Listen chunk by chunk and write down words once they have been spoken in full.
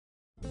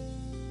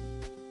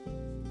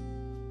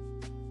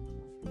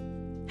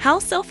How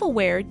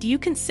self-aware do you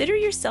consider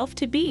yourself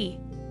to be?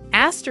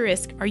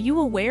 Asterisk, are you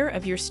aware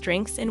of your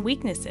strengths and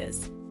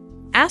weaknesses?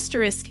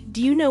 Asterisk,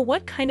 do you know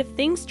what kind of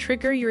things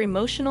trigger your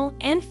emotional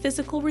and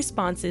physical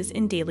responses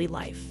in daily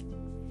life?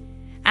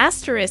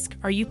 Asterisk,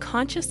 are you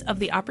conscious of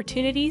the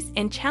opportunities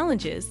and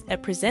challenges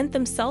that present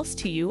themselves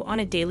to you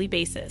on a daily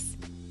basis,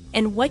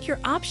 and what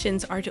your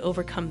options are to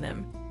overcome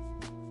them?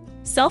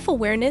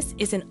 Self-awareness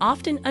is an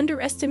often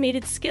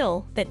underestimated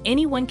skill that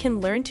anyone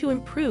can learn to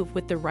improve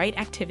with the right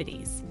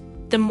activities.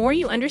 The more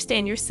you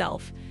understand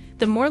yourself,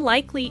 the more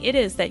likely it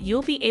is that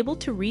you'll be able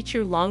to reach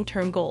your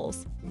long-term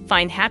goals,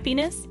 find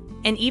happiness,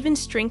 and even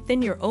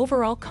strengthen your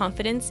overall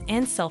confidence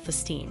and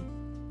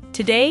self-esteem.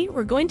 Today,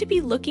 we're going to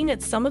be looking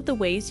at some of the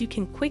ways you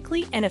can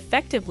quickly and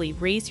effectively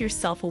raise your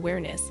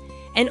self-awareness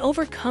and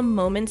overcome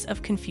moments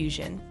of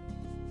confusion.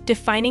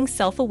 Defining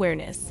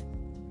self-awareness.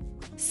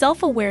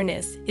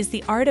 Self-awareness is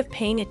the art of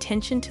paying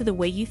attention to the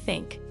way you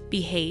think,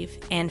 behave,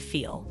 and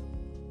feel.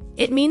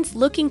 It means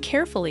looking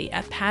carefully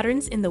at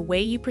patterns in the way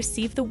you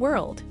perceive the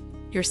world,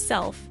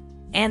 yourself,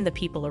 and the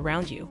people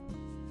around you.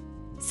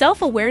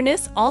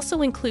 Self-awareness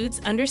also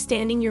includes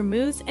understanding your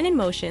moods and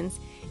emotions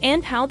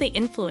and how they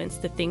influence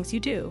the things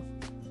you do.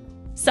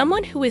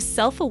 Someone who is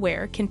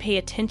self-aware can pay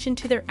attention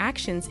to their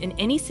actions in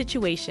any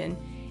situation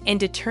and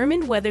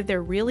determine whether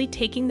they're really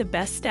taking the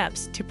best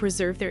steps to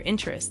preserve their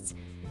interests,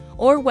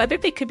 or whether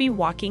they could be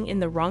walking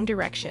in the wrong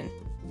direction.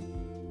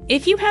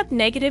 If you have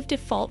negative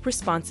default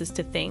responses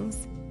to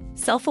things,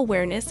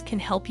 self-awareness can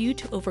help you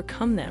to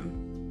overcome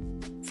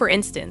them. For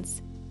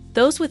instance,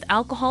 those with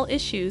alcohol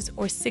issues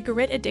or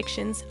cigarette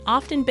addictions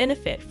often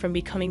benefit from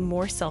becoming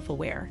more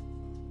self-aware.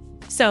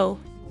 So,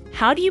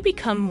 how do you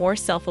become more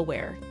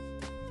self-aware?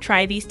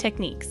 Try these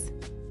techniques.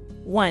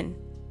 1.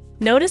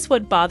 Notice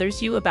what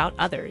bothers you about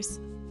others.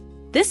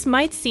 This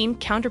might seem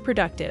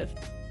counterproductive,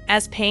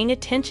 as paying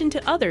attention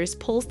to others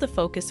pulls the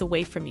focus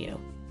away from you.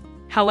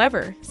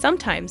 However,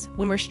 sometimes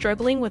when we're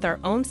struggling with our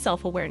own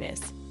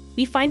self-awareness,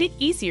 we find it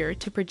easier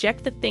to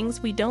project the things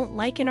we don't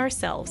like in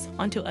ourselves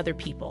onto other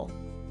people.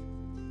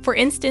 For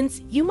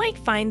instance, you might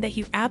find that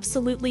you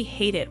absolutely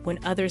hate it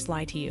when others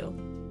lie to you.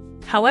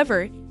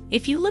 However,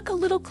 if you look a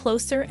little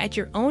closer at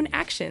your own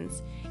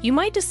actions, you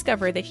might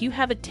discover that you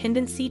have a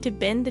tendency to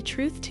bend the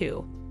truth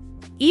too,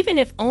 even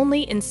if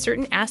only in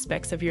certain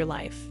aspects of your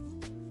life.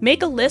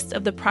 Make a list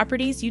of the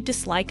properties you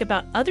dislike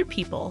about other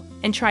people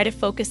and try to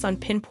focus on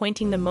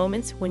pinpointing the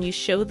moments when you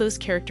show those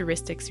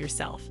characteristics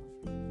yourself.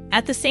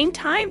 At the same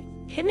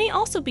time, it may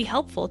also be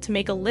helpful to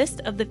make a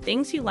list of the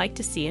things you like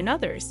to see in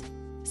others,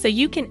 so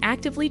you can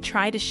actively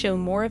try to show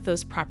more of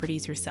those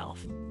properties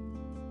yourself.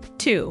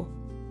 2.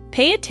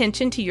 Pay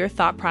attention to your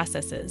thought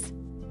processes.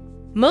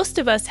 Most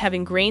of us have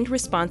ingrained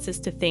responses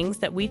to things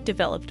that we've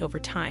developed over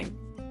time.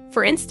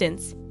 For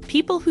instance,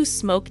 people who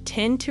smoke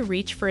tend to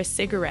reach for a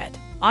cigarette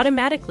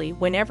automatically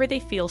whenever they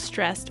feel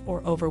stressed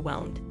or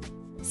overwhelmed.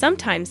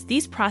 Sometimes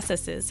these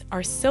processes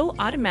are so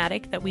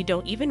automatic that we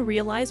don't even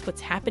realize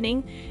what's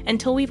happening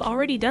until we've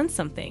already done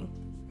something.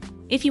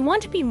 If you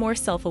want to be more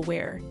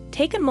self-aware,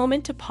 take a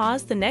moment to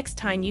pause the next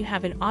time you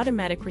have an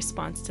automatic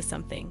response to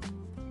something.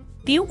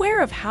 Be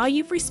aware of how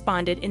you've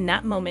responded in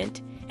that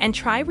moment and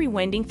try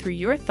rewinding through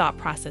your thought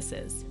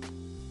processes.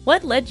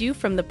 What led you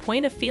from the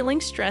point of feeling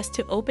stressed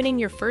to opening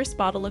your first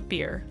bottle of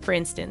beer, for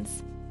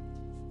instance?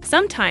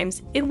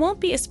 Sometimes it won't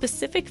be a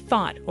specific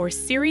thought or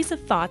series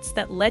of thoughts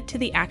that led to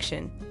the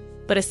action,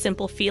 but a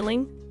simple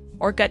feeling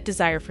or gut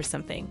desire for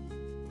something.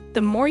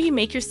 The more you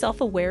make yourself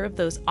aware of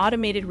those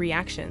automated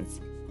reactions,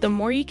 the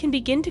more you can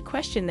begin to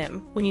question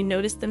them when you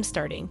notice them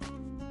starting.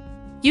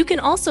 You can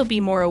also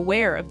be more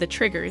aware of the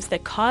triggers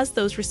that cause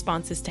those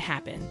responses to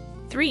happen.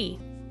 3.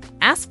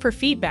 Ask for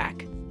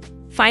feedback.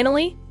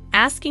 Finally,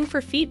 asking for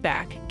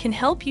feedback can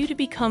help you to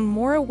become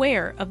more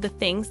aware of the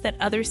things that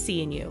others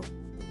see in you.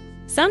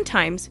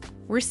 Sometimes,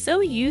 we're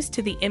so used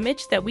to the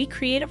image that we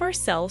create of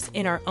ourselves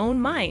in our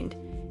own mind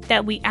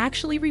that we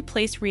actually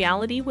replace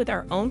reality with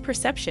our own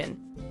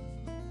perception.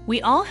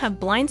 We all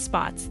have blind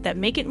spots that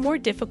make it more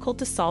difficult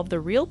to solve the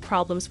real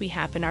problems we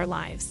have in our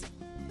lives.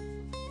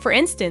 For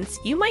instance,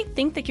 you might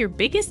think that your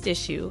biggest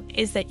issue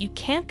is that you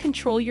can't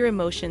control your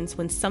emotions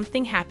when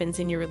something happens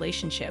in your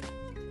relationship.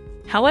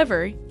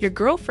 However, your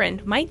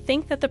girlfriend might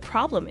think that the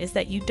problem is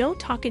that you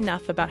don't talk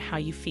enough about how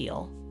you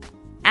feel.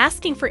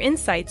 Asking for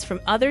insights from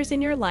others in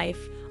your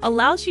life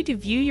allows you to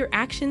view your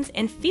actions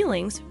and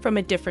feelings from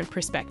a different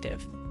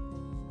perspective.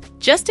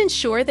 Just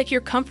ensure that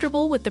you're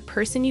comfortable with the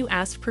person you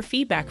ask for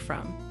feedback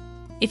from.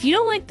 If you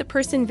don't like the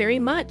person very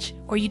much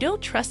or you don't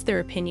trust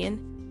their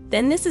opinion,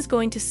 then this is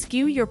going to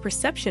skew your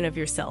perception of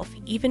yourself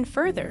even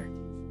further.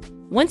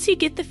 Once you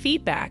get the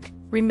feedback,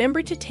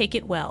 remember to take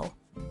it well.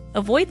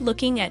 Avoid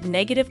looking at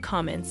negative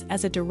comments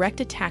as a direct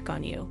attack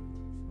on you.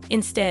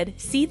 Instead,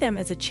 see them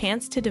as a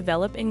chance to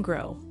develop and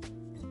grow.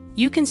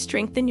 You can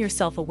strengthen your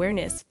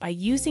self-awareness by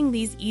using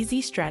these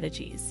easy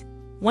strategies.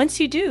 Once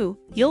you do,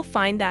 you'll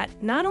find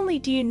that not only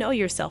do you know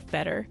yourself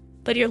better,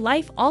 but your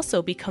life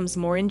also becomes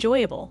more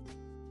enjoyable.